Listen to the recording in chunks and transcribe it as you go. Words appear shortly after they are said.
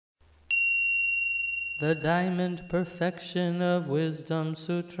the diamond perfection of wisdom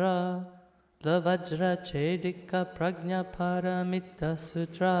sutra, the Vajra Chedika Prajna Paramita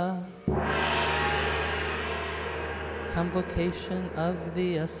Sutra, convocation of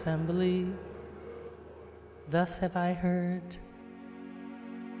the assembly. Thus have I heard.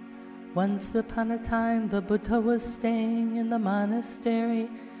 Once upon a time the Buddha was staying in the monastery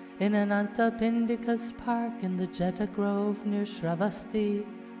in Anantapindika's park in the Jeta Grove near Shravasti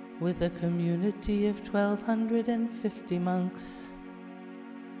with a community of 1,250 monks.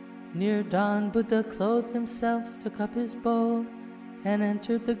 Near dawn, Buddha clothed himself, took up his bowl, and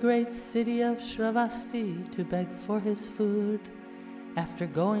entered the great city of Shravasti to beg for his food. After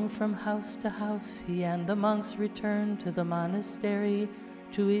going from house to house, he and the monks returned to the monastery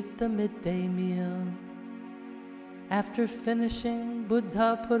to eat the midday meal. After finishing,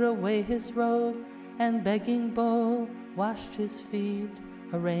 Buddha put away his robe and begging bowl, washed his feet,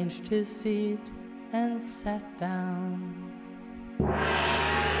 arranged his seat, and sat down.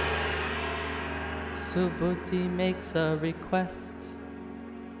 Subhuti makes a request.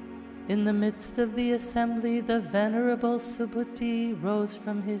 In the midst of the assembly, the venerable Subhuti rose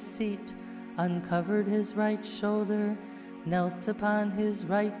from his seat, uncovered his right shoulder, knelt upon his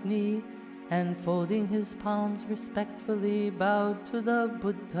right knee, and folding his palms respectfully bowed to the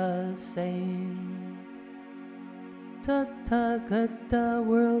Buddha, saying, Tathagata,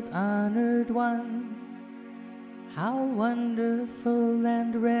 world-honored one, how wonderful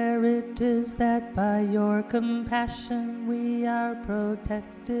and rare it is that by your compassion we are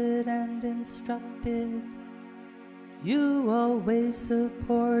protected and instructed. You always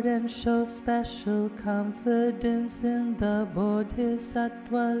support and show special confidence in the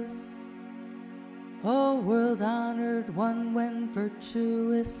Bodhisattvas. O world-honored one, when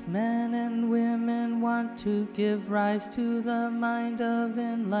virtuous men and women want to give rise to the mind of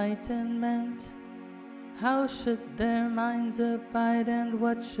enlightenment, how should their minds abide, and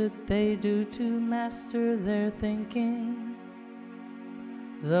what should they do to master their thinking?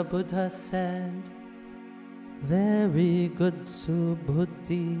 The Buddha said, Very good,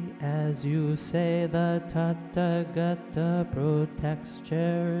 Subhuti, as you say, the Tathagata protects,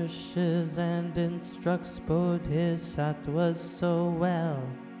 cherishes, and instructs Bodhisattvas so well.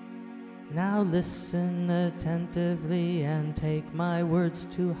 Now listen attentively and take my words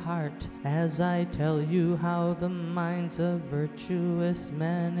to heart as I tell you how the minds of virtuous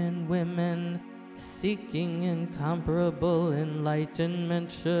men and women seeking incomparable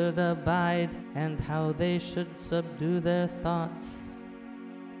enlightenment should abide, and how they should subdue their thoughts.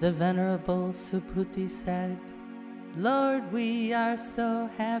 The Venerable Subhuti said, Lord, we are so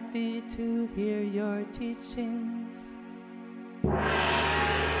happy to hear your teachings.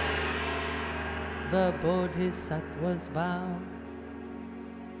 The Bodhisattva's vow.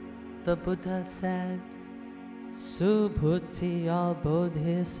 The Buddha said, Subhuti, all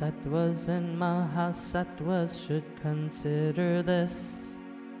Bodhisattvas and Mahasattvas should consider this.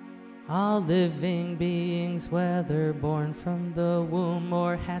 All living beings, whether born from the womb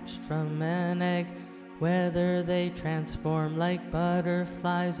or hatched from an egg, whether they transform like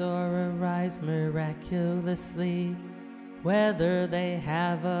butterflies or arise miraculously, whether they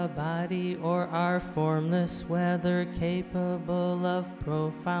have a body or are formless, whether capable of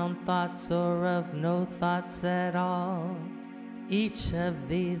profound thoughts or of no thoughts at all. Each of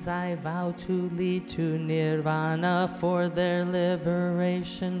these I vow to lead to nirvana for their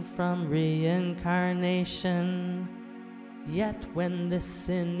liberation from reincarnation. Yet when this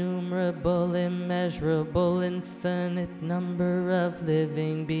innumerable, immeasurable, infinite number of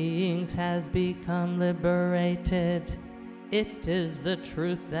living beings has become liberated, it is the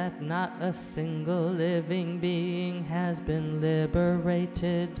truth that not a single living being has been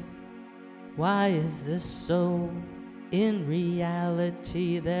liberated. Why is this so? In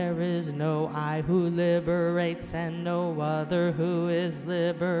reality, there is no I who liberates and no other who is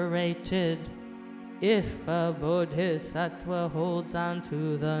liberated. If a bodhisattva holds on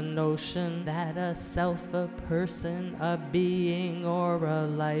to the notion that a self, a person, a being, or a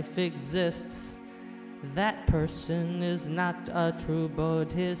life exists, that person is not a true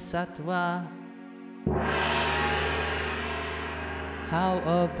bodhisattva. How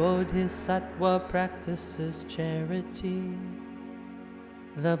a bodhisattva practices charity.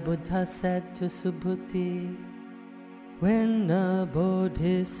 The Buddha said to Subhuti, when a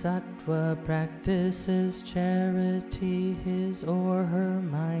bodhisattva practices charity, his or her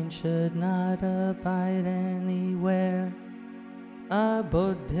mind should not abide anywhere. A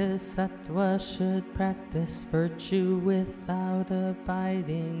bodhisattva should practice virtue without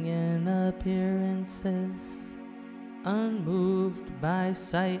abiding in appearances. unmoved by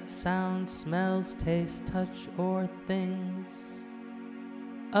sight, sound, smells, taste, touch, or things.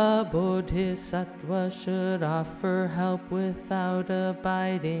 A bodhisattva should offer help without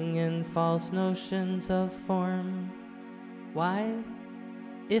abiding in false notions of form. Why?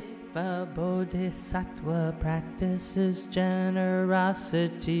 If a bodhisattva practices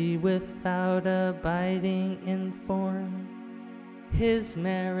generosity without abiding in form, his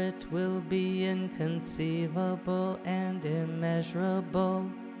merit will be inconceivable and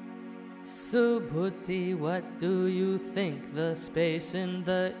immeasurable. Subhuti, what do you think? The space in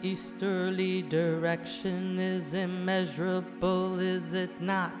the easterly direction is immeasurable, is it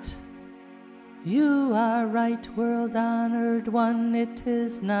not? You are right, world-honored one, it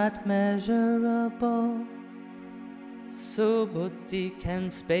is not measurable. Subhuti,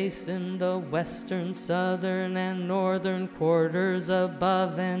 can space in the western, southern, and northern quarters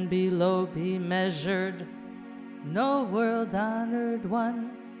above and below be measured? No, world-honored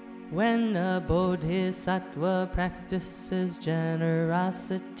one. When a bodhisattva practices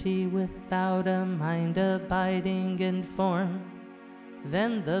generosity without a mind abiding in form,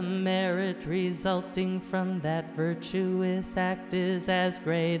 then the merit resulting from that virtuous act is as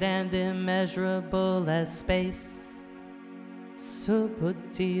great and immeasurable as space.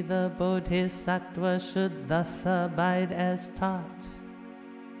 Subhuti, the bodhisattva should thus abide as taught.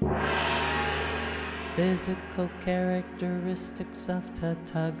 Physical characteristics of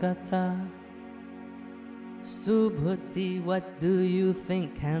Tathagata. Subhuti, what do you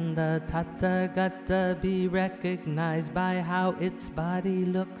think? Can the Tathagata be recognized by how its body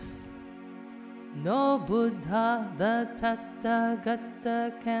looks? No, Buddha, the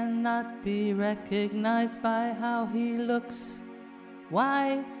Tathagata cannot be recognized by how he looks.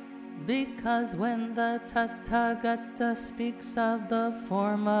 Why? Because when the Tathagata speaks of the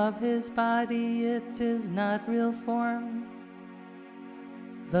form of his body, it is not real form.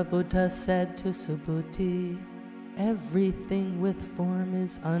 The Buddha said to Subhuti, everything with form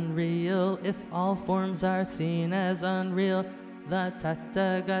is unreal. If all forms are seen as unreal, the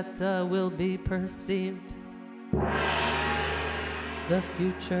Tathagata will be perceived. The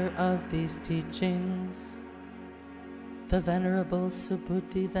future of these teachings. The Venerable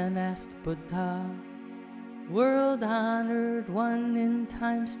Subhuti then asked Buddha, world-honored one, in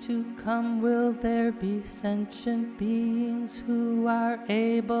times to come will there be sentient beings who are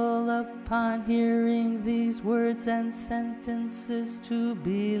able upon hearing these words and sentences to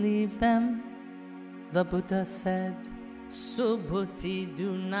believe them? The Buddha said, Subhuti,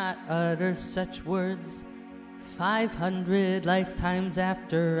 do not utter such words. 500 lifetimes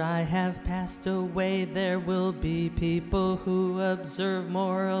after I have passed away, there will be people who observe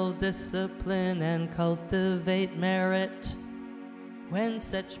moral discipline and cultivate merit. When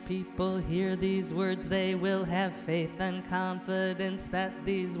such people hear these words, they will have faith and confidence that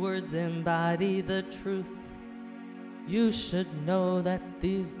these words embody the truth. You should know that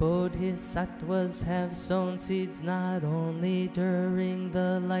these bodhisattvas have sown seeds not only during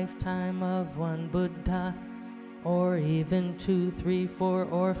the lifetime of one Buddha, or even 2, 3, 4,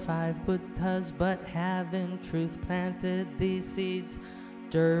 or 5 Buddhas, but have in truth planted these seeds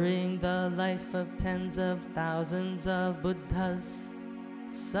during the life of tens of thousands of Buddhas.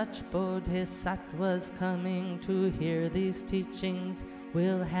 Such bodhisattvas coming to hear these teachings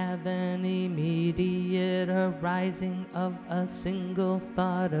will have an immediate arising of a single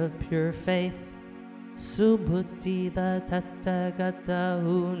thought of pure faith. Subhuti, the Tathagata,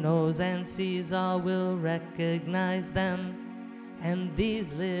 who knows and sees all, will recognize them, and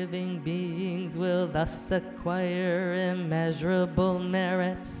these living beings will thus acquire immeasurable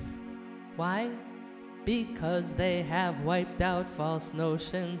merits. Why? Because they have wiped out false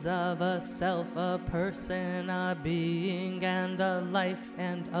notions of a self, a person, a being, and a life,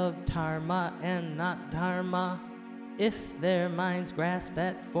 and of dharma and not dharma. If their minds grasp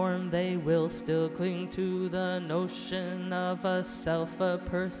at form, they will still cling to the notion of a self, a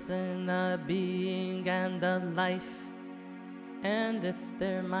person, a being, and a life. And if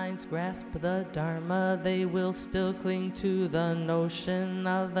their minds grasp the Dharma, they will still cling to the notion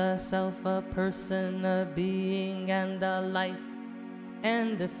of a self, a person, a being, and a life.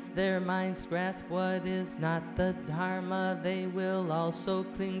 And if their minds grasp what is not the Dharma, they will also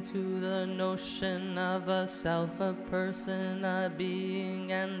cling to the notion of a self, a person, a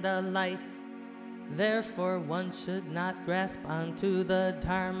being, and a life. Therefore, one should not grasp onto the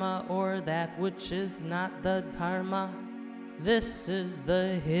Dharma or that which is not the Dharma. This is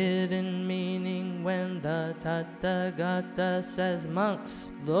the hidden meaning when the Tathagata says,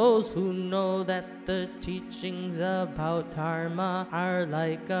 monks, those who know that the teachings about Dharma are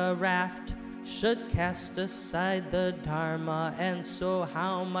like a raft should cast aside the dharma, and so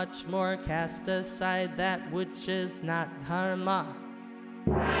how much more cast aside that which is not dharma?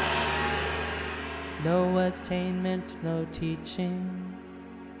 No attainment, no teaching.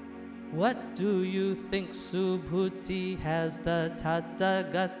 What do you think Subhuti has the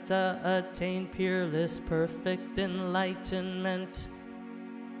Tathagata attained peerless perfect enlightenment?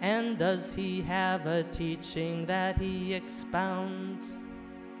 And does he have a teaching that he expounds?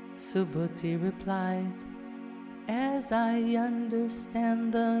 Subhuti replied, as I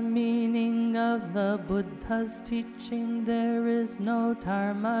understand the meaning of the Buddha's teaching, there is no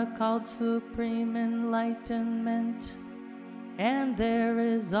dharma called supreme enlightenment. And there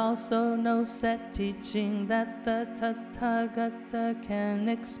is also no set teaching that the Tathagata can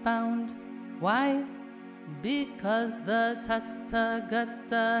expound. Why? Because the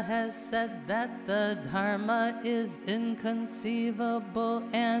Tathagata has said that the Dharma is inconceivable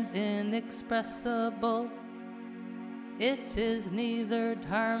and inexpressible. It is neither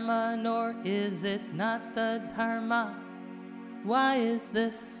Dharma nor is it not the Dharma. Why is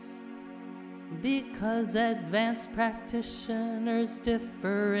this? Because advanced practitioners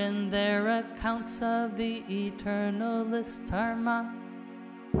differ in their accounts of the eternalist dharma.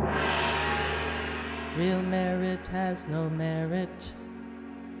 Real merit has no merit.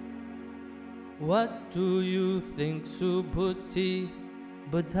 What do you think, Subhuti?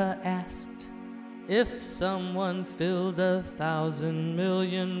 Buddha asked. If someone filled 1,000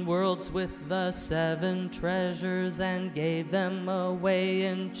 million worlds with the 7 treasures and gave them away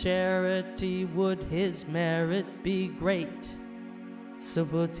in charity, would his merit be great?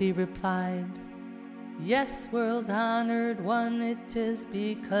 Subhuti replied, yes, world-honored one, it is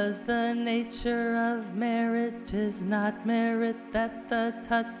because the nature of merit is not merit that the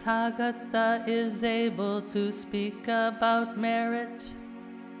Tathagata is able to speak about merit.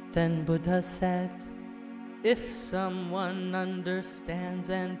 Then Buddha said, if someone understands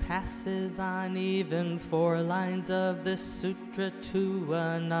and passes on even 4 lines of this sutra to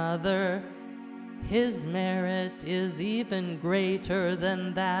another, his merit is even greater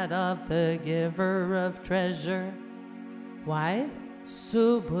than that of the giver of treasure. Why?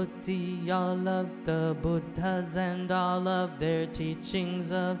 Subhuti, all of the Buddhas and all of their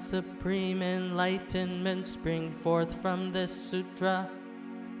teachings of supreme enlightenment spring forth from this sutra.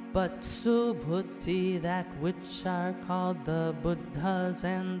 But Subhuti, that which are called the Buddhas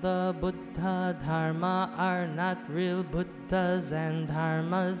and the Buddha Dharma are not real Buddhas and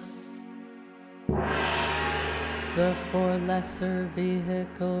Dharmas. The 4 lesser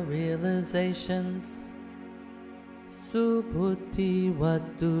vehicle realizations. Subhuti,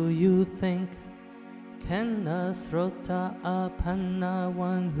 what do you think? Can a srota apanna,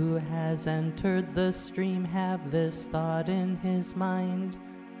 one who has entered the stream, have this thought in his mind?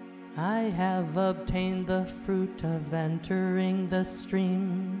 I have obtained the fruit of entering the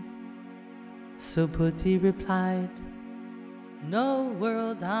stream. Subhuti replied, no,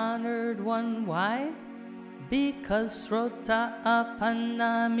 world-honored one. Why? Because srota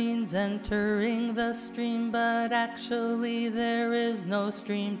apanna means entering the stream, but actually there is no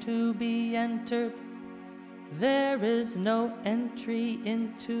stream to be entered. There is no entry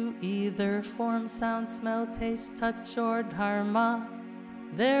into either form, sound, smell, taste, touch, or dharma.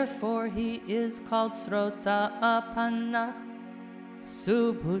 Therefore he is called srota apanna.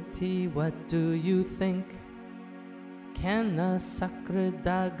 Subhuti, what do you think? Can a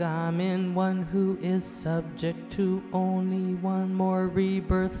sakridagamin, one who is subject to only one more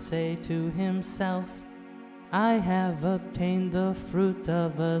rebirth, say to himself, I have obtained the fruit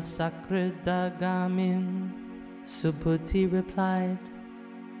of a sakridagamin? Subhuti replied,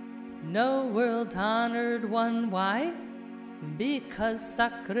 no, world-honored one. Why? Because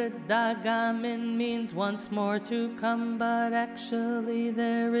sakridagamin means once more to come, but actually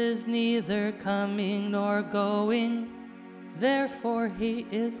there is neither coming nor going. Therefore he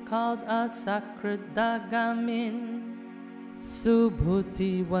is called a sakridagamin.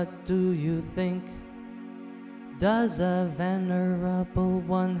 Subhuti, what do you think? Does a venerable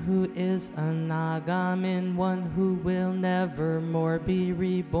one who is a nagamin, one who will never more be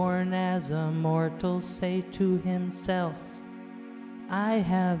reborn as a mortal, say to himself, I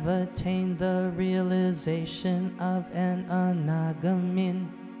have attained the realization of an anagamin?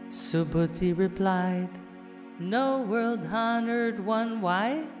 Subhuti replied, no, world-honored one.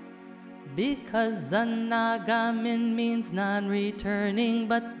 Why? Because anagamin means non-returning,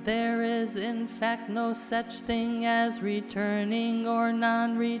 but there is in fact no such thing as returning or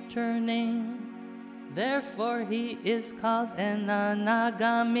non-returning. Therefore he is called an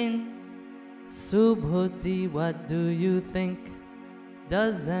anagamin. Subhuti, what do you think?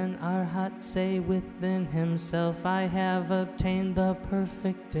 Does an arhat say within himself, I have obtained the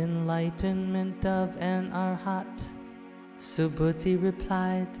perfect enlightenment of an arhat? Subhuti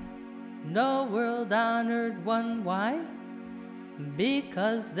replied, No, world-honored one. Why?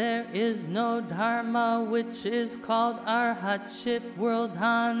 Because there is no dharma which is called arhatship,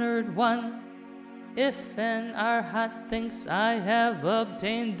 world-honored one. If an arhat thinks I have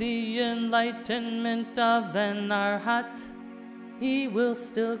obtained the enlightenment of an arhat, he will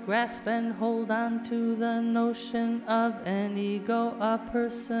still grasp and hold on to the notion of an ego, a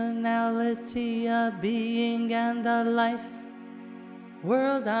personality, a being, and a life.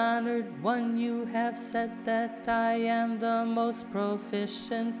 World-honored one, you have said that I am the most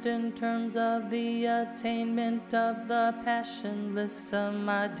proficient in terms of the attainment of the passionless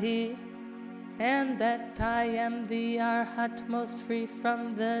samadhi, and that I am the arhat most free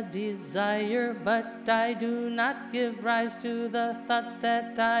from the desire, but I do not give rise to the thought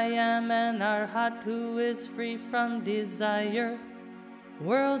that I am an arhat who is free from desire.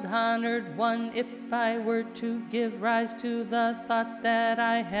 World-honored one, if I were to give rise to the thought that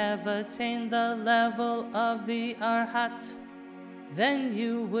I have attained the level of the arhat, then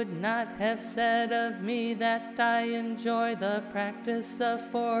you would not have said of me that I enjoy the practice of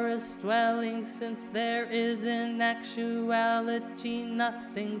forest dwelling, since there is in actuality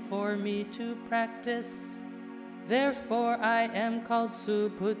nothing for me to practice. Therefore I am called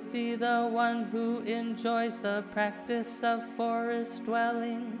Subhuti, the one who enjoys the practice of forest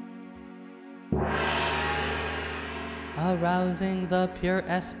dwelling. Arousing the pure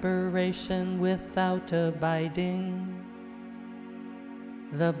aspiration without abiding,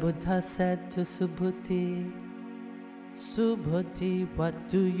 the Buddha said to Subhuti, Subhuti, what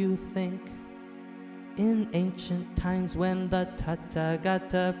do you think? In ancient times when the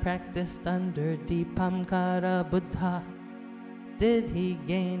Tathagata practiced under Dipamkara Buddha, did he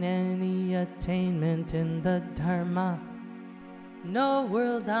gain any attainment in the Dharma? No,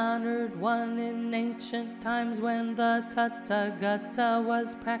 world-honored one, in ancient times when the Tathagata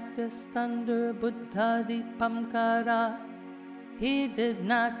was practiced under Buddha Dipamkara, he did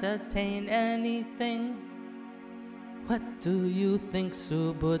not attain anything. What do you think,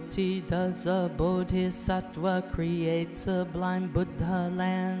 Subhuti? Does a bodhisattva create sublime Buddha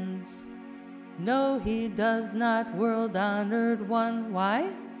lands? No, he does not, world-honored one. Why?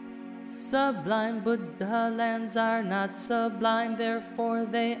 Sublime Buddha lands are not sublime, therefore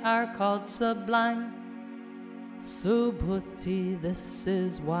they are called sublime. Subhuti, this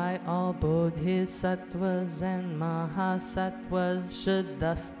is why all bodhisattvas and mahasattvas should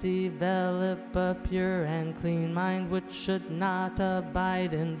thus develop a pure and clean mind, which should not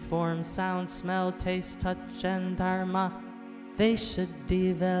abide in form, sound, smell, taste, touch, and dharma. They should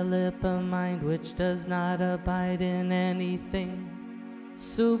develop a mind which does not abide in anything.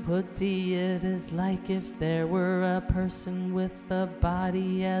 Subhuti, it is like if there were a person with a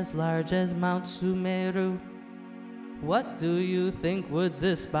body as large as Mount Sumeru. What do you think? Would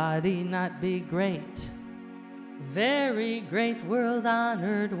this body not be great? Very great,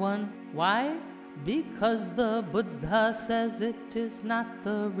 world-honored one. Why? Because the Buddha says it is not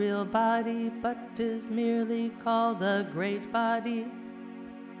the real body, but is merely called a great body.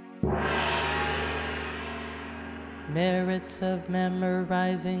 Merits of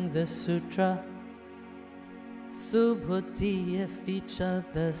memorizing the sutra. Subhuti, if each of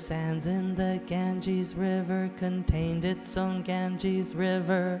the sands in the Ganges River contained its own Ganges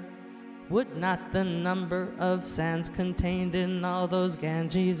River, would not the number of sands contained in all those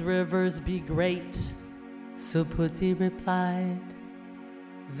Ganges rivers be great? Subhuti replied,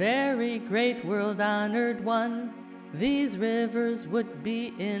 Very great, world-honored one. These rivers would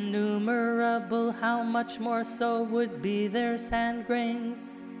be innumerable, how much more so would be their sand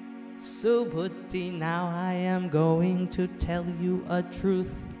grains? Subhuti, now I am going to tell you a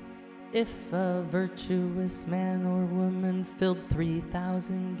truth. If a virtuous man or woman filled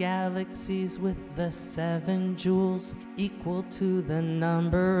 3,000 galaxies with the 7 jewels, equal to the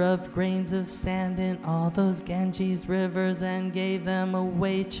number of grains of sand in all those Ganges rivers, and gave them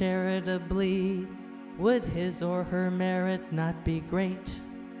away charitably, would his or her merit not be great?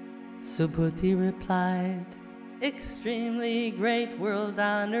 Subhuti replied, Extremely great,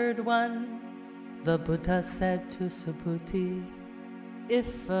 world-honored one. The Buddha said to Subhuti,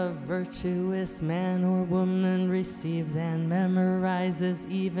 If a virtuous man or woman receives and memorizes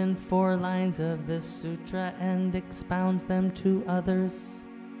even 4 lines of the sutra and expounds them to others,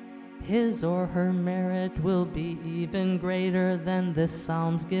 his or her merit will be even greater than this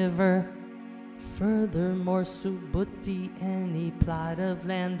almsgiver. Furthermore, Subhuti, any plot of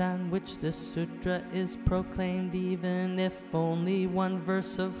land on which this sutra is proclaimed, even if only one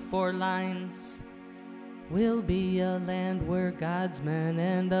verse of 4 lines, will be a land where gods, men,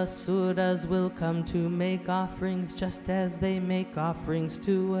 and asuras will come to make offerings, just as they make offerings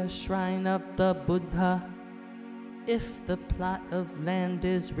to a shrine of the Buddha. If the plot of land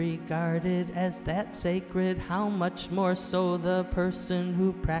is regarded as that sacred, how much more so the person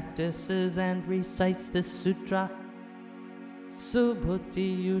who practices and recites this sutra?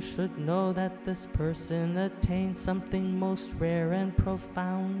 Subhuti, you should know that this person attains something most rare and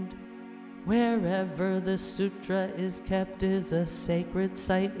profound. Wherever the sutra is kept is a sacred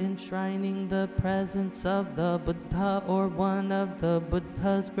site enshrining the presence of the Buddha or one of the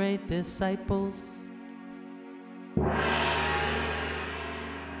Buddha's great disciples.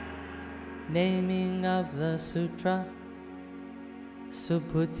 Naming of the sutra.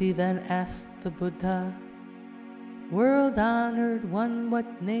 Subhuti then asked the Buddha, "World-honored one,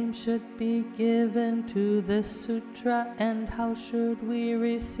 what name should be given to this sutra, and how should we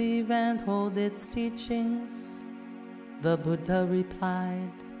receive and hold its teachings?" The Buddha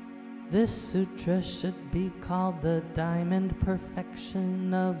replied, "This sutra should be called the Diamond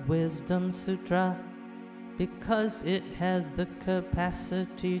Perfection of Wisdom Sutra, because it has the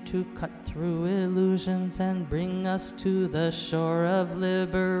capacity to cut through illusions and bring us to the shore of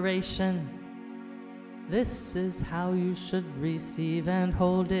liberation. This is how you should receive and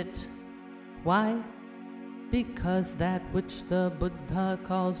hold it. Why? Because that which the Buddha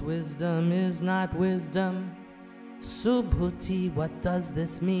calls wisdom is not wisdom." Subhuti, what does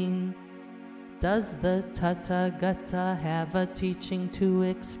this mean? Does the Tathagata have a teaching to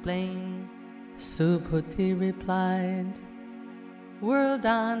explain? Subhuti replied,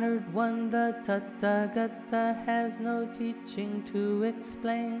 "World-honored one, the Tathagata has no teaching to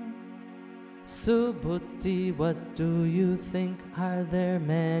explain." Subhuti, what do you think? Are there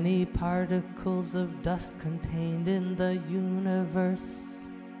many particles of dust contained in the universe?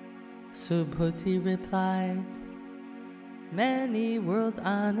 Subhuti replied, "Many,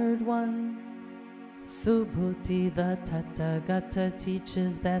 world-honored one." Subhuti, the Tathagata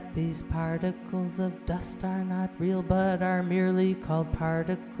teaches that these particles of dust are not real but are merely called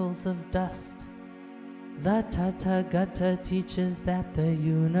particles of dust. The Tathagata teaches that the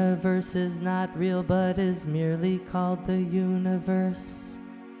universe is not real but is merely called the universe.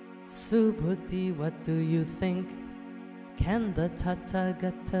 Subhuti, what do you think? Can the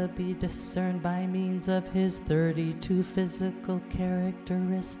Tathagata be discerned by means of his 32 physical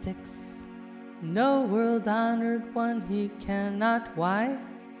characteristics? No, world-honored one, he cannot. Why?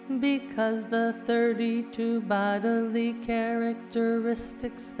 Because the 32 bodily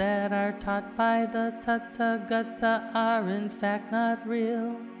characteristics that are taught by the Tathagata are in fact not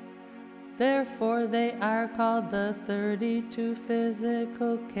real. Therefore they are called the 32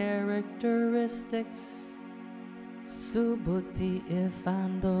 physical characteristics. Subhuti, if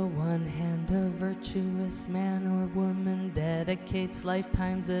on the one hand a virtuous man or woman dedicates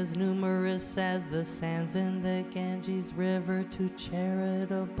lifetimes as numerous as the sands in the Ganges River to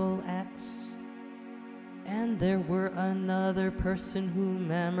charitable acts, and there were another person who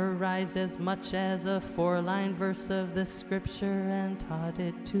memorized as much as a 4-line verse of the scripture and taught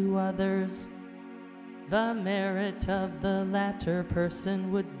it to others, the merit of the latter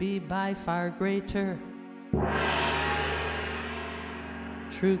person would be by far greater.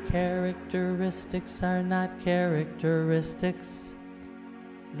 True characteristics are not characteristics."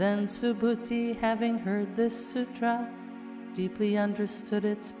 Then Subhuti, having heard this sutra, deeply understood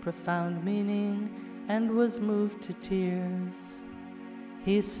its profound meaning and was moved to tears.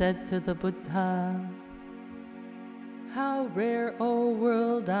 He said to the Buddha, "How rare, O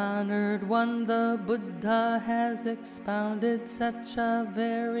world-honored one, the Buddha has expounded such a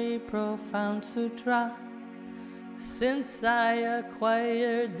very profound sutra. Since I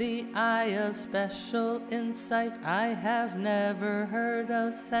acquired the eye of special insight, I have never heard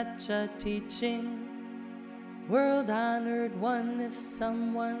of such a teaching. World-honored one, if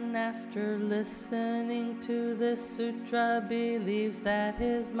someone after listening to this sutra believes that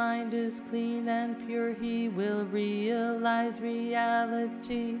his mind is clean and pure, he will realize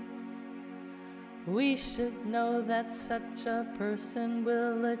reality. We should know that such a person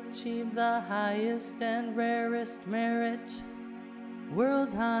will achieve the highest and rarest merit.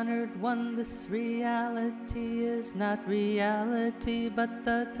 World-honored one, this reality is not reality, but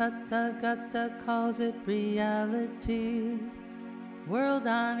the Tathagata calls it reality.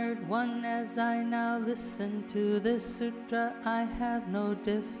 World-honored one, as I now listen to this sutra, I have no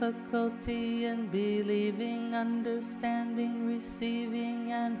difficulty in believing, understanding,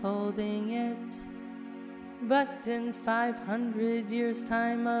 receiving, and holding it. But in 500 years'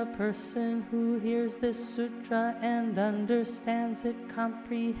 time, a person who hears this sutra and understands it,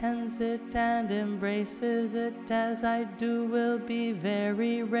 comprehends it, and embraces it as I do will be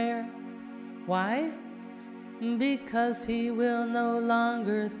very rare. Why? Because he will no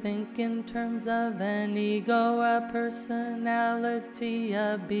longer think in terms of an ego, a personality,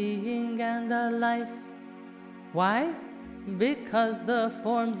 a being, and a life. Why? Because the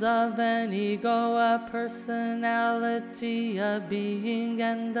forms of an ego, a personality, a being,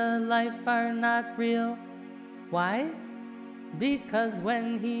 and a life are not real. Why? Because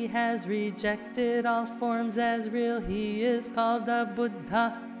when he has rejected all forms as real, he is called a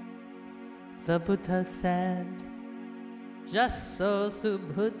Buddha. The Buddha said, just so,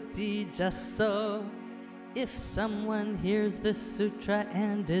 Subhuti, just so. If someone hears this sutra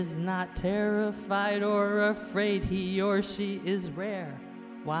and is not terrified or afraid, he or she is rare.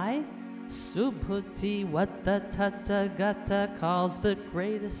 Why? Subhuti, what the Tathagata calls the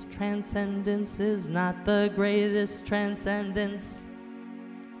greatest transcendence, is not the greatest transcendence.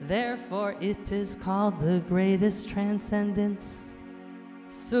 Therefore it is called the greatest transcendence.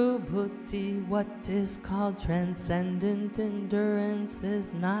 Subhuti, what is called transcendent endurance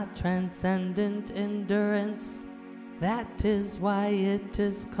is not transcendent endurance. That is why it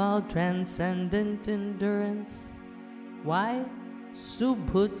is called transcendent endurance. Why?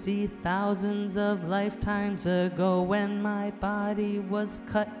 Subhuti, thousands of lifetimes ago, when my body was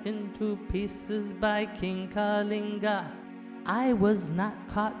cut into pieces by King Kalinga, I was not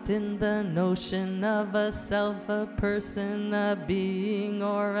caught in the notion of a self, a person, a being,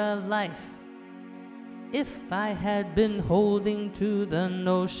 or a life. If I had been holding to the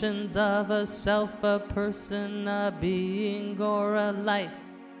notions of a self, a person, a being, or a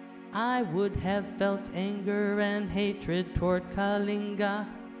life, I would have felt anger and hatred toward Kalinga.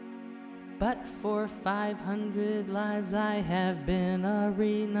 But for 500 lives I have been a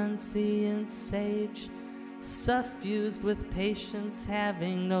renunciant sage, suffused with patience,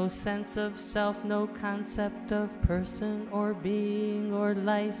 having no sense of self, no concept of person or being or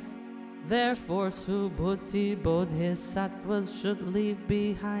life. Therefore Subhuti Bodhisattvas should leave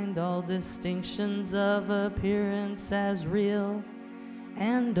behind all distinctions of appearance as real,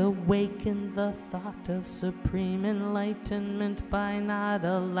 and awaken the thought of supreme enlightenment by not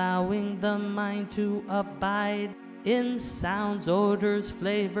allowing the mind to abide in sounds, odors,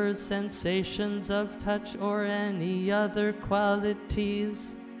 flavors, sensations of touch, or any other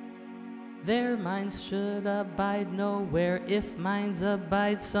qualities. Their minds should abide nowhere. If minds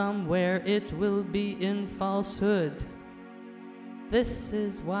abide somewhere, it will be in falsehood. This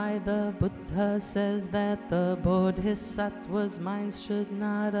is why the Buddha says that the Bodhisattva's minds should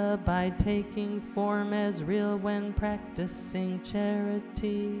not abide taking form as real when practicing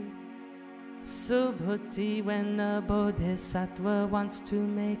charity. Subhuti, when a bodhisattva wants to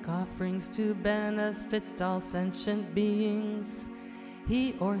make offerings to benefit all sentient beings,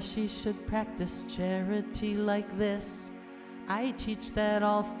 he or she should practice charity like this. I teach that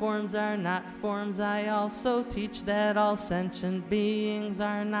all forms are not forms. I also teach that all sentient beings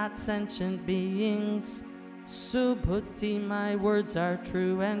are not sentient beings. Subhuti, my words are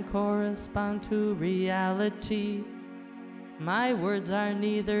true and correspond to reality. My words are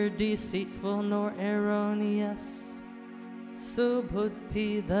neither deceitful nor erroneous.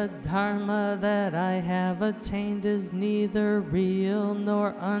 Subhuti, the Dharma that I have attained is neither real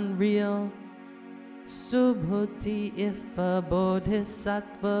nor unreal. Subhuti, if a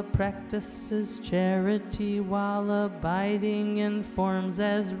bodhisattva practices charity while abiding in forms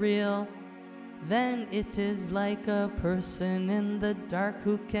as real, then it is like a person in the dark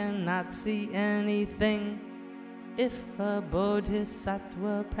who cannot see anything. If a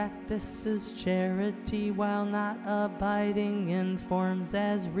bodhisattva practices charity while not abiding in forms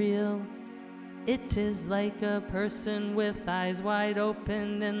as real, it is like a person with eyes wide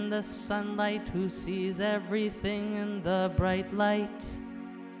open in the sunlight who sees everything in the bright light.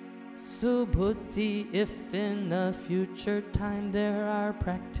 Subhuti, if in a future time there are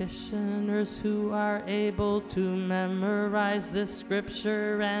practitioners who are able to memorize this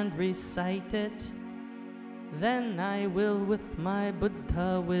scripture and recite it, then I will with my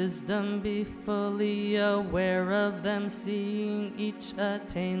Buddha wisdom be fully aware of them, seeing each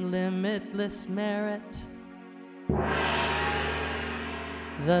attain limitless merit.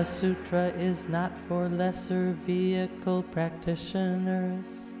 The sutra is not for lesser vehicle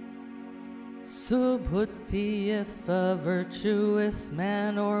practitioners. Subhuti, if a virtuous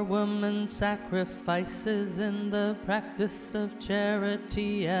man or woman sacrifices in the practice of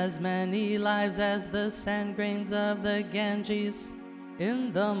charity as many lives as the sand grains of the Ganges,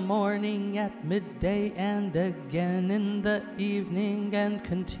 in the morning, at midday, and again in the evening, and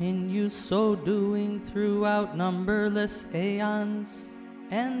continues so doing throughout numberless aeons.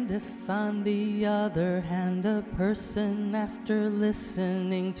 And if, on the other hand, a person, after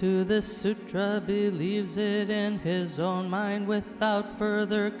listening to the sutra, believes it in his own mind without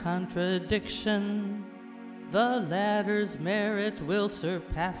further contradiction, the latter's merit will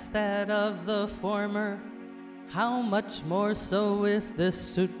surpass that of the former. How much more so if this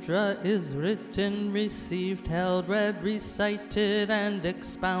sutra is written, received, held, read, recited, and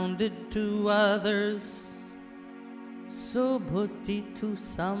expounded to others. Subhuti, to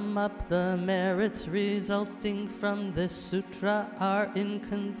sum up, the merits resulting from this sutra are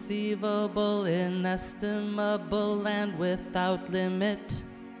inconceivable, inestimable, and without limit.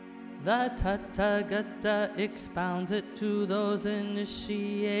 The Tathagata expounds it to those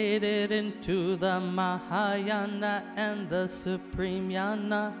initiated into the Mahayana and the Supreme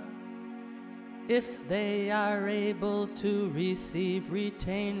Yana. If they are able to receive,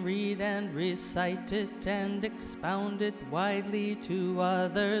 retain, read, and recite it, and expound it widely to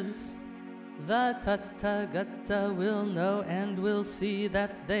others, the Tathagata will know and will see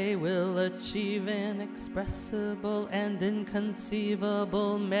that they will achieve inexpressible and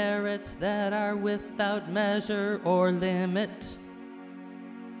inconceivable merits that are without measure or limit.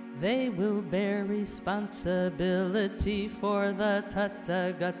 They will bear responsibility for the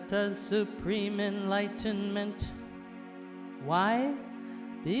Tathagata's supreme enlightenment. Why?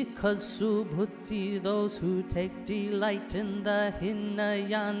 Because Subhuti, those who take delight in the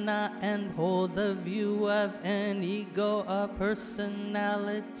Hinayana and hold the view of an ego, a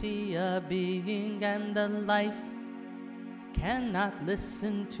personality, a being, and a life, cannot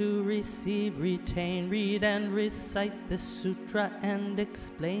listen to, receive, retain, read, and recite the sutra and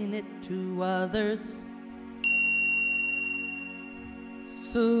explain it to others.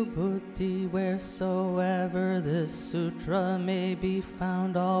 Subhuti, wheresoever this sutra may be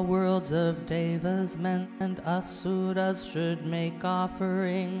found, all worlds of devas, men, and asuras should make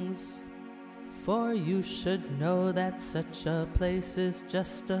offerings. For you should know that such a place is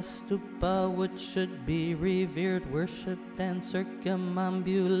just a stupa, which should be revered, worshipped, and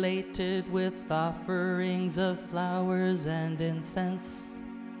circumambulated with offerings of flowers and incense.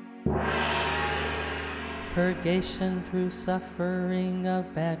 Purgation through suffering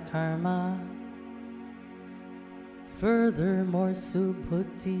of bad karma. Furthermore,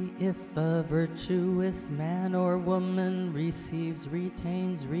 Subhuti, if a virtuous man or woman receives,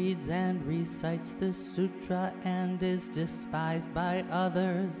 retains, reads, and recites the sutra and is despised by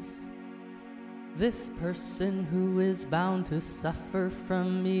others, this person who is bound to suffer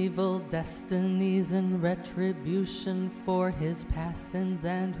from evil destinies and retribution for his past sins,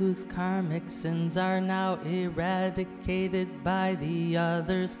 and whose karmic sins are now eradicated by the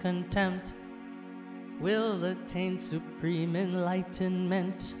other's contempt, will attain supreme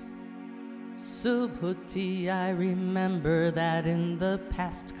enlightenment. Subhuti, I remember that in the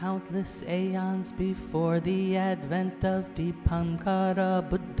past countless aeons before the advent of Dipankara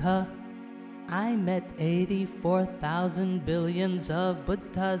Buddha, I met 84,000 billions of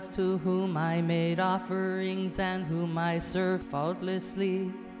Buddhas to whom I made offerings and whom I serve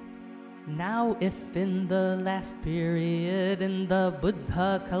faultlessly. Now, if in the last period in the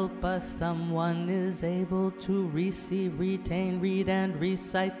Buddha Kalpa someone is able to receive, retain, read, and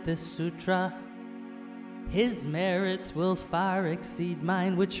recite this sutra, his merits will far exceed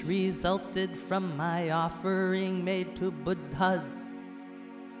mine, which resulted from my offering made to Buddhas.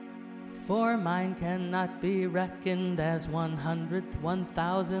 For mine cannot be reckoned as 100th,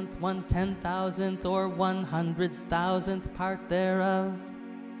 1,000th, 1/10,000th, or 100,000th part thereof.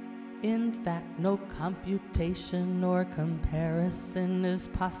 In fact, no computation or comparison is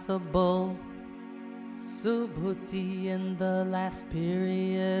possible. Subhuti, in the last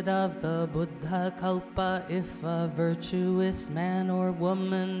period of the Buddha Kalpa, if a virtuous man or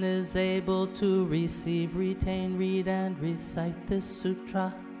woman is able to receive, retain, read, and recite this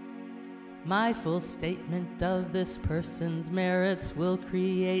sutra, my full statement of this person's merits will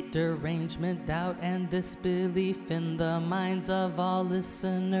create derangement, doubt, and disbelief in the minds of all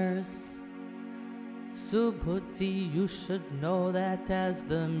listeners. Subhuti, you should know that as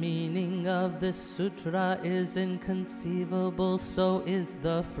the meaning of this sutra is inconceivable, so is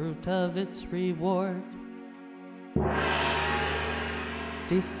the fruit of its reward.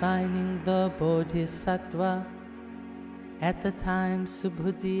 Defining the Bodhisattva. At the time,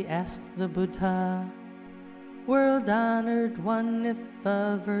 Subhuti asked the Buddha, "World-honored one, if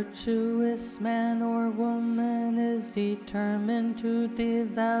a virtuous man or woman is determined to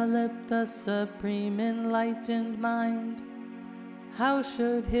develop the supreme enlightened mind, How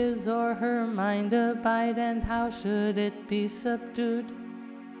should his or her mind abide, and how should it be subdued?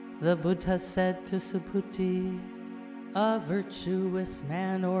 The Buddha said to Subhuti, a virtuous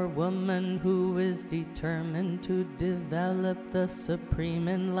man or woman who is determined to develop the supreme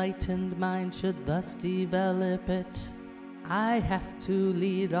enlightened mind should thus develop it. I have to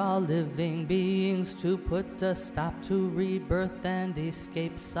lead all living beings to put a stop to rebirth and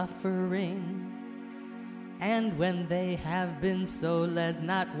escape suffering. And when they have been so led,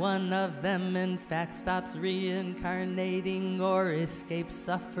 not one of them in fact stops reincarnating or escapes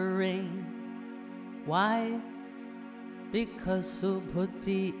suffering. Why? Because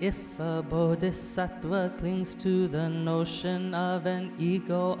Subhuti, if a bodhisattva clings to the notion of an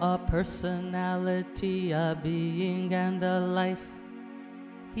ego, a personality, a being, and a life,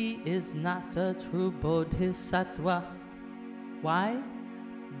 he is not a true bodhisattva. Why?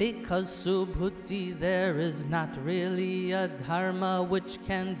 Because Subhuti, there is not really a dharma which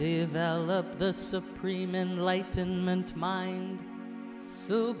can develop the supreme enlightenment mind.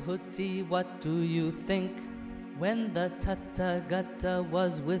 Subhuti, what do you think? When the Tathagata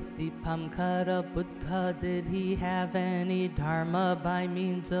was with the Pamkara Buddha, did he have any dharma by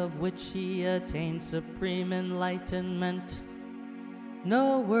means of which he attained supreme enlightenment?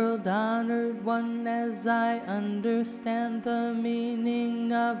 No, world-honored one, as I understand the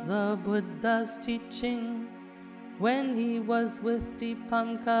meaning of the Buddha's teaching. When he was with the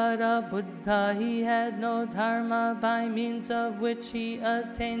Pamkara Buddha, he had no dharma by means of which he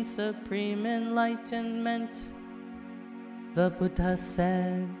attained supreme enlightenment. The Buddha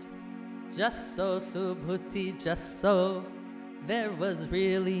said, just so, Subhuti, just so. There was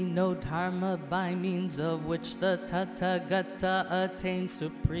really no dharma by means of which the Tathagata attained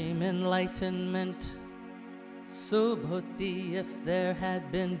supreme enlightenment. Subhuti, if there had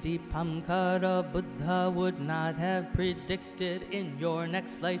been Dipamkara, Buddha would not have predicted in your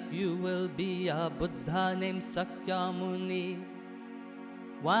next life you will be a Buddha named Sakyamuni.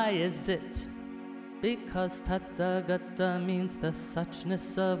 Why is it? Because Tathagata means the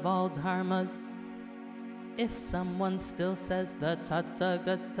suchness of all dharmas. If someone still says the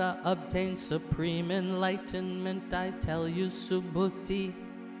Tathagata obtained supreme enlightenment, I tell you, Subhuti,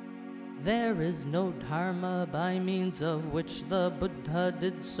 there is no dharma by means of which the Buddha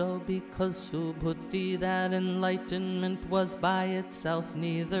did so, because Subhuti, that enlightenment was by itself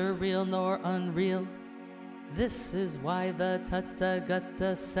neither real nor unreal. This is why the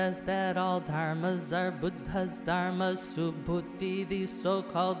Tathagata says that all dharmas are Buddha's dharmas. Subhuti, these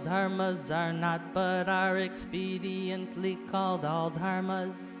so-called dharmas are not, but are expediently called all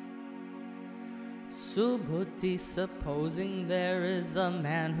dharmas. Subhuti, supposing there is a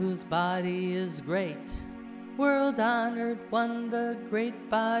man whose body is great, world-honored one, the great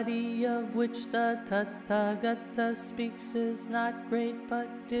body of which the Tathagata speaks is not great, but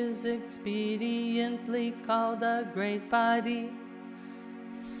is expediently called a great body.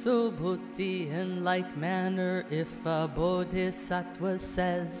 Subhuti, in like manner, if a bodhisattva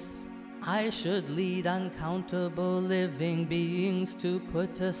says, I should lead uncountable living beings to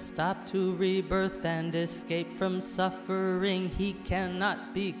put a stop to rebirth and escape from suffering, he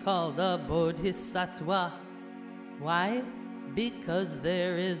cannot be called a bodhisattva. Why? Because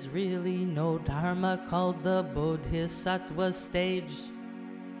there is really no dharma called the bodhisattva stage.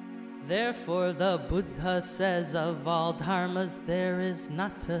 Therefore the Buddha says of all dharmas there is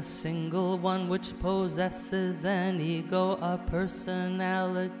not a single one which possesses an ego, a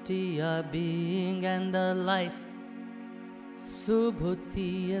personality, a being, and a life.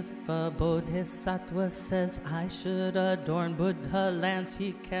 Subhuti, if a bodhisattva says, I should adorn Buddha lands,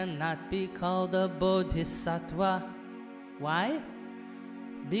 he cannot be called a bodhisattva. Why?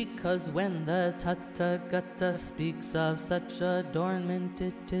 Because when the Tathagata speaks of such adornment,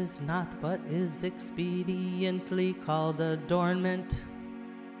 it is not what is expediently called adornment.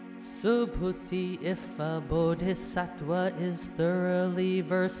 Subhuti, if a bodhisattva is thoroughly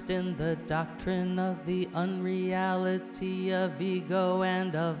versed in the doctrine of the unreality of ego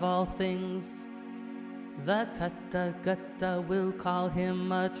and of all things, the Tathagata will call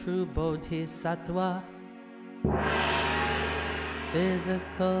him a true bodhisattva.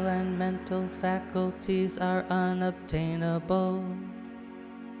 Physical and mental faculties are unobtainable.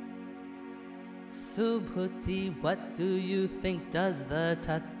 Subhuti, what do you think? Does the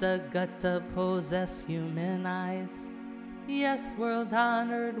Tathagata possess human eyes? Yes,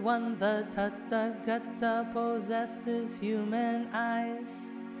 world-honored one, the Tathagata possesses human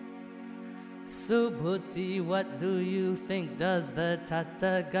eyes. Subhuti, what do you think? Does the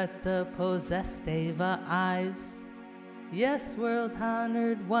Tathagata possess Deva eyes? Yes,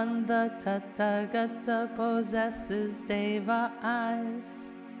 world-honored one, the Tathagata possesses Deva eyes.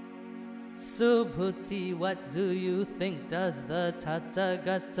 Subhuti, what do you think? Does the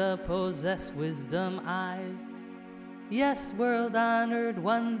Tathagata possess wisdom eyes? Yes, world-honored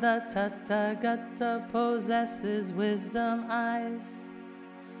one, the Tathagata possesses wisdom eyes.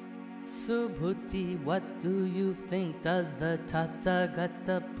 Subhuti, what do you think? Does the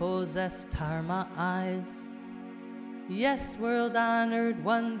Tathagata possess Dharma eyes? Yes, world-honored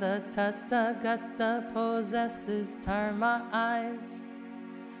one, the Tathagata possesses Dharma eyes.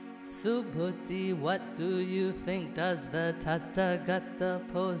 Subhuti, what do you think? Does the Tathagata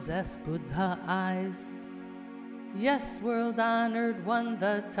possess Buddha eyes? Yes, world-honored one,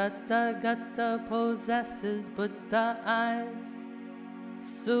 the Tathagata possesses Buddha eyes.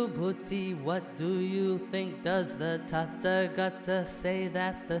 Subhuti, what do you think? Does the Tathagata say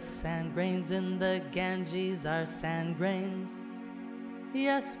that the sand grains in the Ganges are sand grains?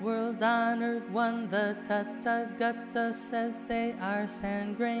 Yes, world-honored one, the Tathagata says they are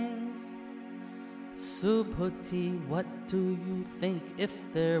sand grains. Subhuti, what do you think?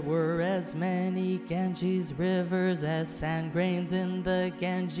 If there were as many Ganges rivers as sand grains in the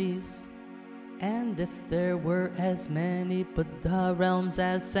Ganges, and if there were as many Buddha realms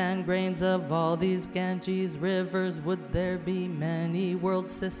as sand grains of all these Ganges rivers, would there be many world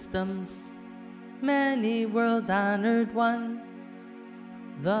systems? Many, world-honored one.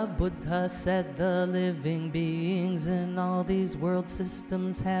 The Buddha said the living beings in all these world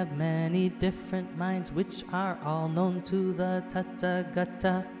systems have many different minds, which are all known to the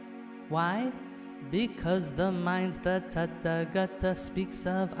Tathagata. Why? Because the minds the Tathagata speaks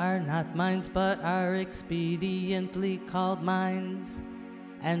of are not minds, but are expediently called minds.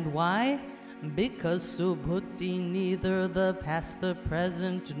 And why? Because Subhuti, neither the past, the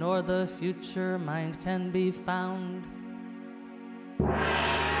present, nor the future mind can be found.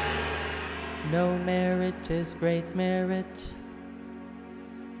 No merit is great merit.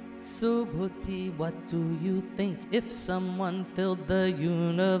 Subhuti, what do you think? If someone filled the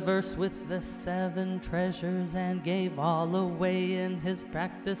universe with the 7 treasures and gave all away in his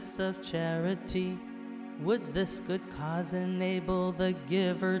practice of charity, would this good cause enable the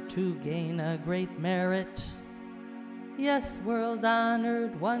giver to gain a great merit? Yes,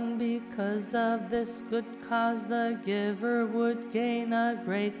 world-honored one, because of this good cause the giver would gain a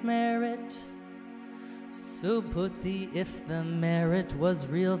great merit. Subhuti, if the merit was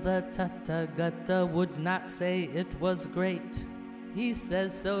real, the Tathagata would not say it was great. He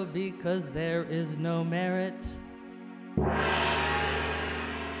says so because there is no merit.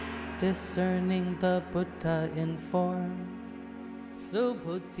 Discerning the Buddha in form.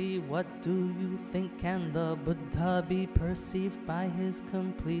 Subhuti, what do you think? Can the Buddha be perceived by his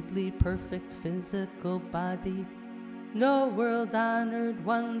completely perfect physical body? No, world-honored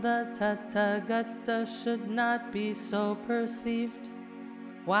one, the Tathagata should not be so perceived.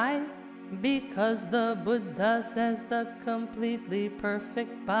 Why? Because the Buddha says the completely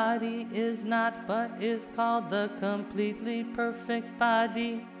perfect body is not, but is called the completely perfect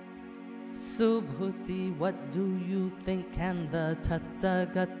body. Subhuti, what do you think? Can the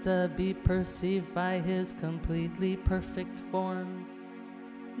Tathagata be perceived by his completely perfect forms?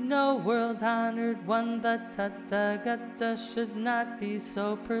 No, world-honored one, the Tathagata should not be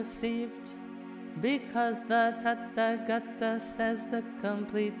so perceived, because the Tathagata says the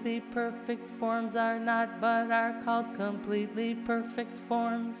completely perfect forms are not, but are called completely perfect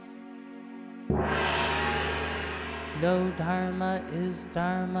forms. No Dharma is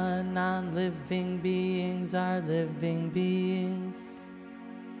Dharma, non-living beings are living beings.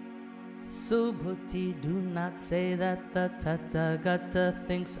 Subhuti, do not say that the Tathagata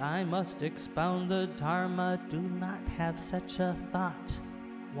thinks I must expound the Dharma. Do not have such a thought.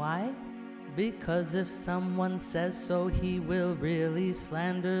 Why? Because if someone says so, he will really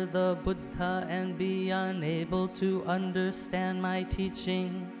slander the Buddha and be unable to understand my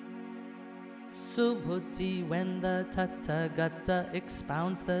teaching. Subhuti, when the Tathagata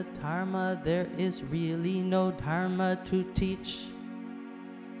expounds the Dharma, there is really no Dharma to teach.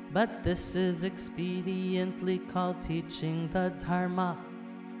 But this is expediently called teaching the Dharma.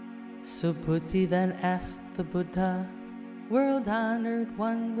 Subhuti then asked the Buddha, world-honored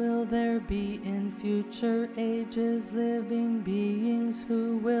one, will there be in future ages living beings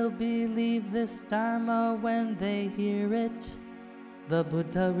who will believe this Dharma when they hear it? The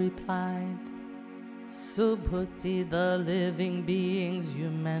Buddha replied, Subhuti, the living beings you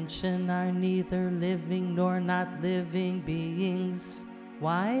mention are neither living nor not living beings.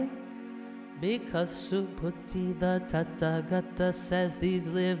 Why? Because Subhuti the Tathagata says these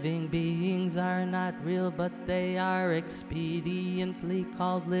living beings are not real, but they are expediently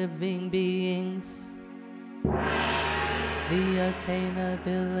called living beings. The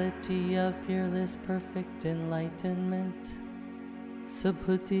attainability of peerless perfect enlightenment.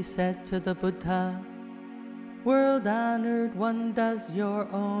 Subhuti said to the Buddha, "World-honored one, does your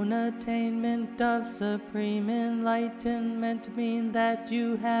own attainment of supreme enlightenment mean that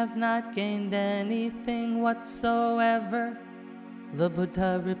you have not gained anything whatsoever?" The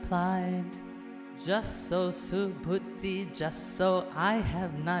Buddha replied, "Just so, Subhuti, just so. I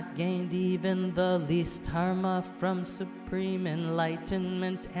have not gained even the least dharma from supreme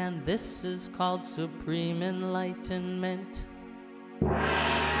enlightenment, and this is called supreme enlightenment."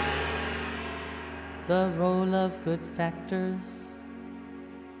 The role of good factors.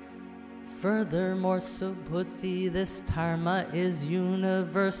 Furthermore, Subhuti, this dharma is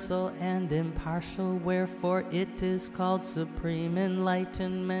universal and impartial, wherefore it is called supreme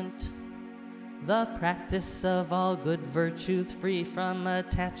enlightenment. The practice of all good virtues, free from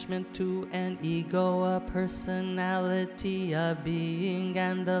attachment to an ego, a personality, a being,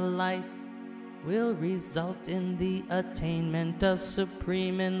 and a life, will result in the attainment of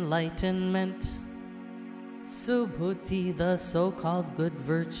supreme enlightenment. Subhuti, the so-called good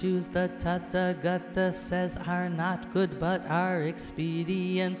virtues, the Tathagata says are not good but are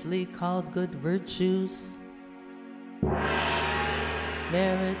expediently called good virtues.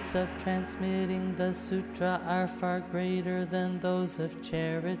 Merits of transmitting the sutra are far greater than those of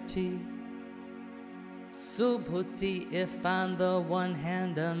charity. Subhuti, if on the one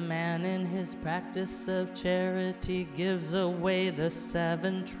hand a man in his practice of charity gives away the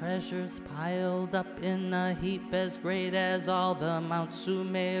 7 treasures piled up in a heap as great as all the Mount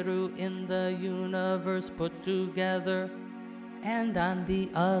Sumeru in the universe put together, and on the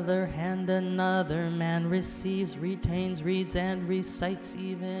other hand another man receives, retains, reads, and recites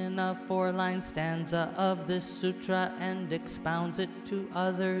even a 4-line stanza of this sutra and expounds it to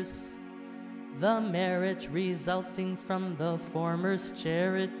others, the merit resulting from the former's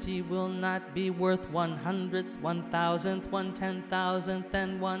charity will not be worth 100th, 1,000th, 1/10,000th,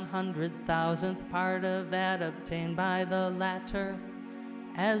 and 100,000th part of that obtained by the latter,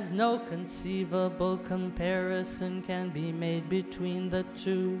 as no conceivable comparison can be made between the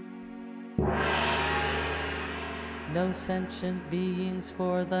two. No sentient beings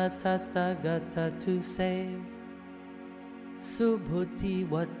for the Tathagata to save. Subhuti,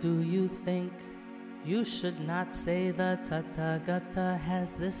 what do you think? You should not say the Tathagata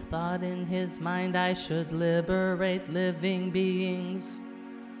has this thought in his mind, I should liberate living beings.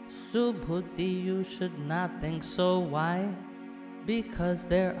 Subhuti, you should not think so. Why? Because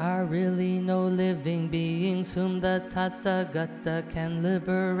there are really no living beings whom the Tathagata can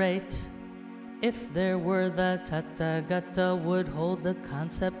liberate. If there were, the Tathagata would hold the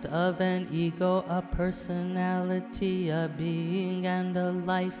concept of an ego, a personality, a being, and a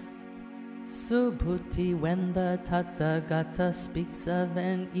life. Subhuti, when the Tathagata speaks of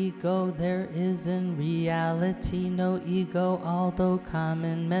an ego, there is in reality no ego, although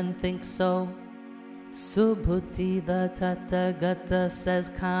common men think so. Subhuti, the Tathagata says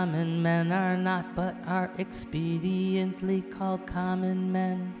common men are not, but are expediently called common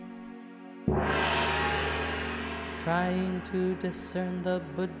men. Trying to discern the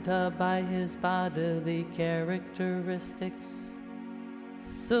Buddha by his bodily characteristics.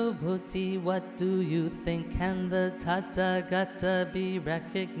 Subhuti, what do you think? Can the Tathagata be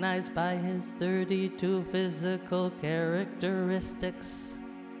recognized by his 32 physical characteristics?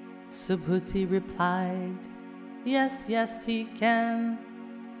 Subhuti replied, "Yes, yes, he can."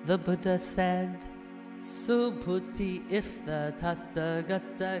 The Buddha said, "Subhuti, if the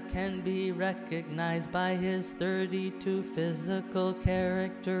Tathagata can be recognized by his 32 physical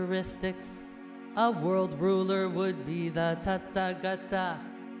characteristics, a world ruler would be the Tathagata."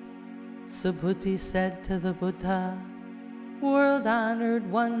 Subhuti said to the Buddha,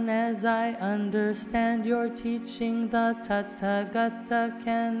 "World-honored one, as I understand your teaching, the Tathagata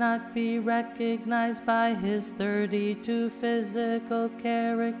cannot be recognized by his 32 physical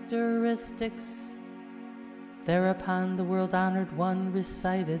characteristics." Thereupon the world-honored one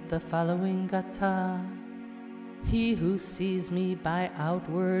recited the following gatha. "He who sees me by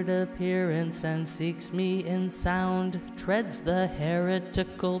outward appearance and seeks me in sound treads the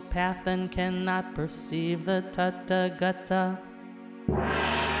heretical path and cannot perceive the Tathagata."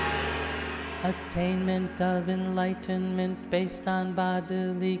 Attainment of enlightenment based on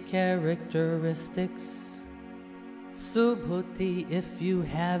bodily characteristics. Subhuti, if you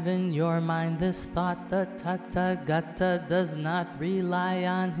have in your mind this thought, the Tathagata does not rely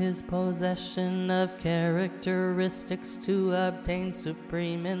on his possession of characteristics to obtain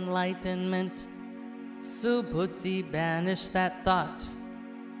supreme enlightenment. Subhuti, banish that thought.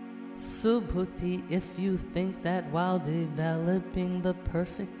 Subhuti, if you think that while developing the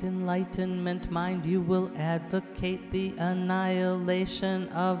perfect enlightenment mind you will advocate the annihilation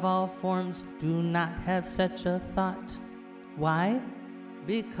of all forms, do not have such a thought. Why?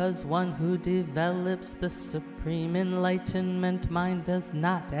 Because one who develops the supreme enlightenment mind does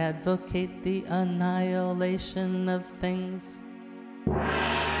not advocate the annihilation of things.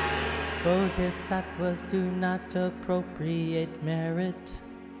 Bodhisattvas do not appropriate merit.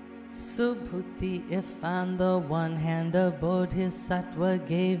 Subhuti, if on the one hand a bodhisattva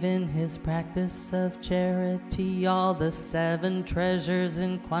gave in his practice of charity all the 7 treasures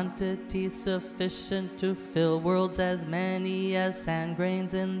in quantity sufficient to fill worlds as many as sand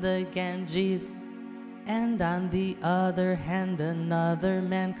grains in the Ganges, and on the other hand another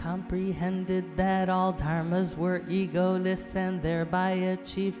man comprehended that all dharmas were egoless and thereby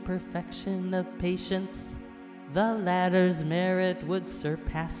achieved perfection of patience, the latter's merit would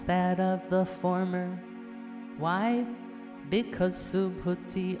surpass that of the former. Why? Because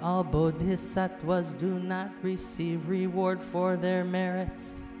Subhuti, all bodhisattvas do not receive reward for their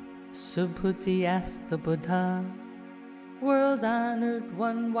merits. Subhuti asked the Buddha, "World-honored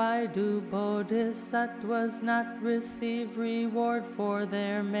one, why do bodhisattvas not receive reward for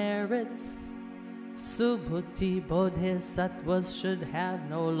their merits?" Subhuti, bodhisattvas should have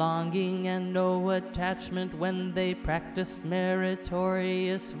no longing and no attachment when they practice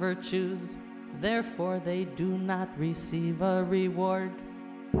meritorious virtues. Therefore they do not receive a reward.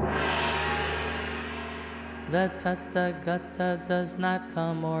 The Tathagata does not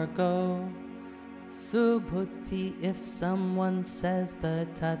come or go. Subhuti, if someone says the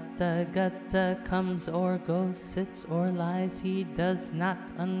Tathagata comes or goes, sits or lies, he does not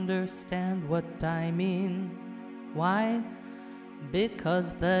understand what I mean. Why?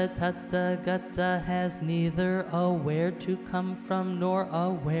 Because the Tathagata has neither a where to come from nor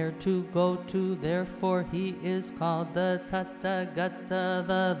a where to go to, therefore he is called the Tathagata,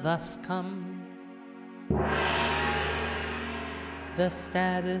 the thus come. The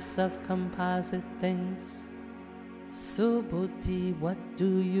status of composite things. Subhuti, what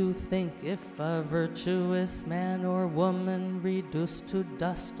do you think if a virtuous man or woman reduced to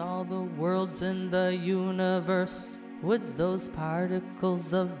dust all the worlds in the universe? Would those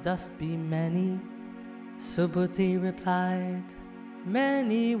particles of dust be many? Subhuti replied,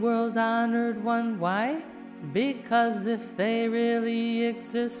 "Many, world-honored one. Why? Because if they really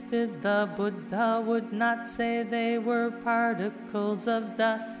existed, the Buddha would not say they were particles of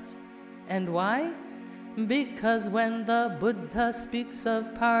dust. And why? Because when the Buddha speaks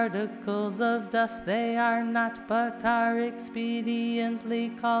of particles of dust, they are not but are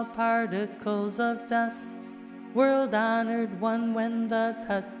expediently called particles of dust. World-honored one, when the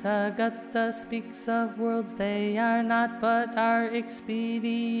Tathagata speaks of worlds, they are not but are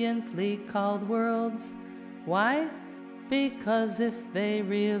expediently called worlds. Why? Because if they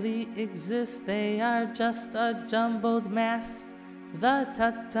really exist, they are just a jumbled mass. The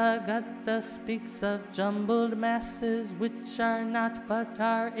Tathagata speaks of jumbled masses, which are not but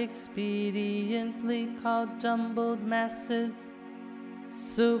are expediently called jumbled masses."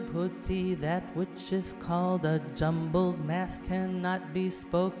 Subhuti, that which is called a jumbled mass cannot be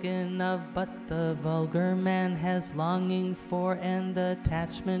spoken of, but the vulgar man has longing for and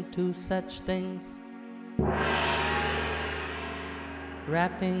attachment to such things.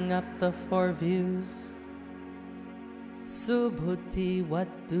 Wrapping up the 4 views. Subhuti, what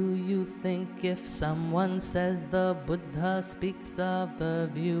do you think if someone says the Buddha speaks of the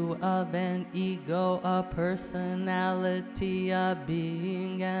view of an ego, a personality, a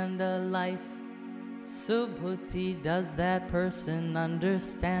being, and a life? Subhuti, does that person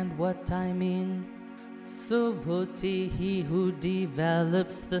understand what I mean? Subhuti, he who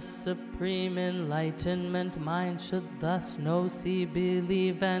develops the supreme enlightenment mind should thus know, see,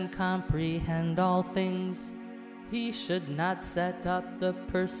 believe, and comprehend all things. He should not set up the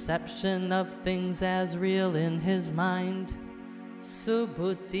perception of things as real in his mind.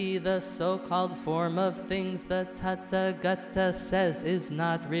 Subhuti, the so-called form of things the Tathagata says is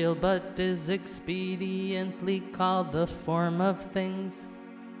not real but is expediently called the form of things.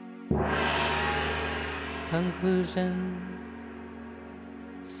 Conclusion.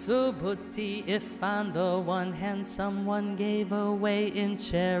 Subhuti, if on the one hand someone gave away in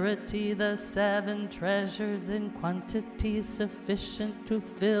charity the 7 treasures in quantity sufficient to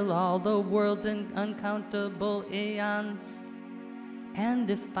fill all the worlds in uncountable aeons, and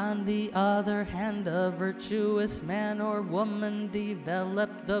if on the other hand a virtuous man or woman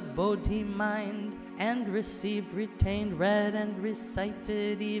developed the Bodhi mind and received, retained, read, and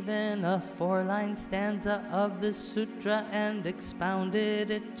recited even a 4-line stanza of the Sutra and expounded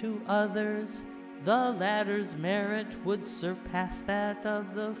it to others, the latter's merit would surpass that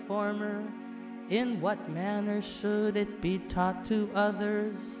of the former. In what manner should it be taught to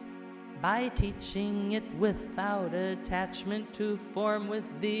others? By teaching it without attachment to form, with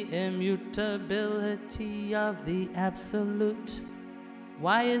the immutability of the Absolute.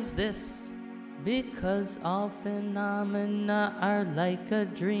 Why is this? Because all phenomena are like a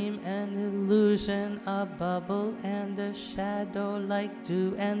dream, an illusion, a bubble, and a shadow, like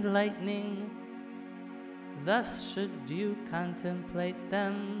dew and lightning. Thus should you contemplate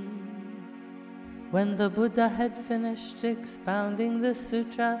them. When the Buddha had finished expounding the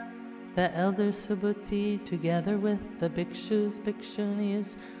sutra, the elder Subhuti, together with the bhikshus,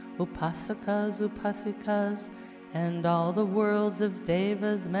 bhikshunis, upasakas, upasikas, and all the worlds of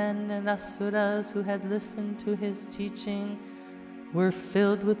devas, men, and asuras who had listened to his teaching, were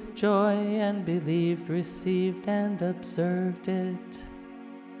filled with joy and believed, received, and observed it.